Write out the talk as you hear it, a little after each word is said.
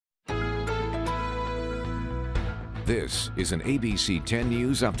This is an ABC 10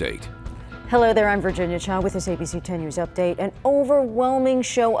 News update. Hello there, I'm Virginia Cha with this ABC 10 News update. An overwhelming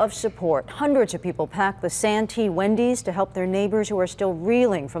show of support. Hundreds of people packed the Santee Wendy's to help their neighbors who are still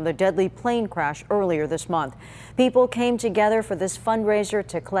reeling from the deadly plane crash earlier this month. People came together for this fundraiser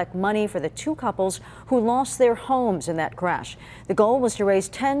to collect money for the two couples who lost their homes in that crash. The goal was to raise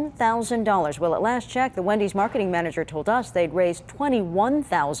 $10,000. Well, at last check, the Wendy's marketing manager told us they'd raised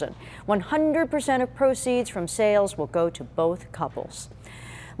 $21,000. 100% of proceeds from sales will go to both couples.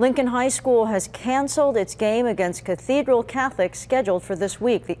 Lincoln High School has canceled its game against Cathedral Catholic scheduled for this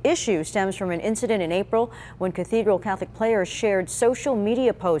week. The issue stems from an incident in April when Cathedral Catholic players shared social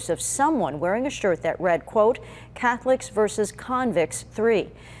media posts of someone wearing a shirt that read, quote, "Catholics versus Convicts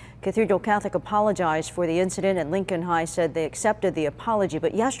 3. Cathedral Catholic apologized for the incident, and Lincoln High said they accepted the apology.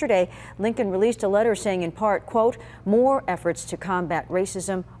 But yesterday, Lincoln released a letter saying in part, quote, "More efforts to combat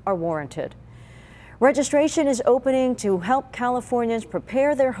racism are warranted." Registration is opening to help Californians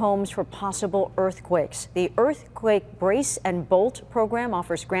prepare their homes for possible earthquakes. The Earthquake Brace and Bolt program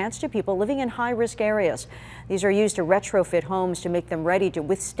offers grants to people living in high-risk areas. These are used to retrofit homes to make them ready to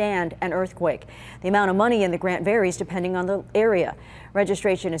withstand an earthquake. The amount of money in the grant varies depending on the area.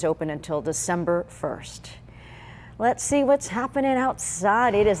 Registration is open until December 1st. Let's see what's happening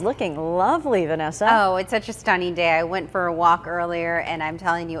outside. It is looking lovely, Vanessa. Oh, it's such a stunning day. I went for a walk earlier and I'm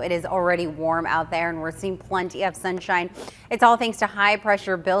telling you, it is already warm out there and we're seeing plenty of sunshine. It's all thanks to high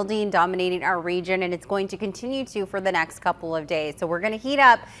pressure building dominating our region, and it's going to continue to for the next couple of days. So we're going to heat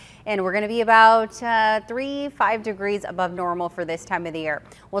up and we're going to be about 3-5 degrees above normal for this time of the year.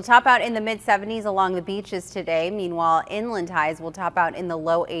 We'll top out in the mid-70s along the beaches today. Meanwhile, inland highs will top out in the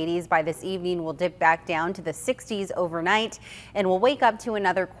low 80s. By this evening, we'll dip back down to the 60s overnight, and we'll wake up to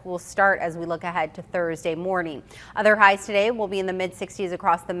another cool start as we look ahead to Thursday morning. Other highs today will be in the mid-60s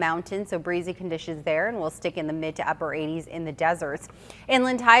across the mountains, so breezy conditions there, and we'll stick in the mid to upper 80s in the deserts.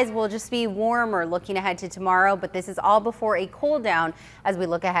 Inland highs will just be warmer looking ahead to tomorrow, but this is all before a cool down as we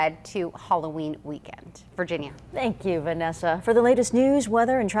look ahead to Halloween weekend. Virginia. Thank you, Vanessa. For the latest news,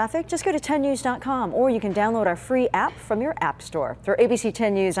 weather, and traffic, just go to 10news.com, or you can download our free app from your app store. For ABC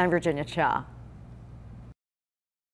 10 News, I'm Virginia Cha.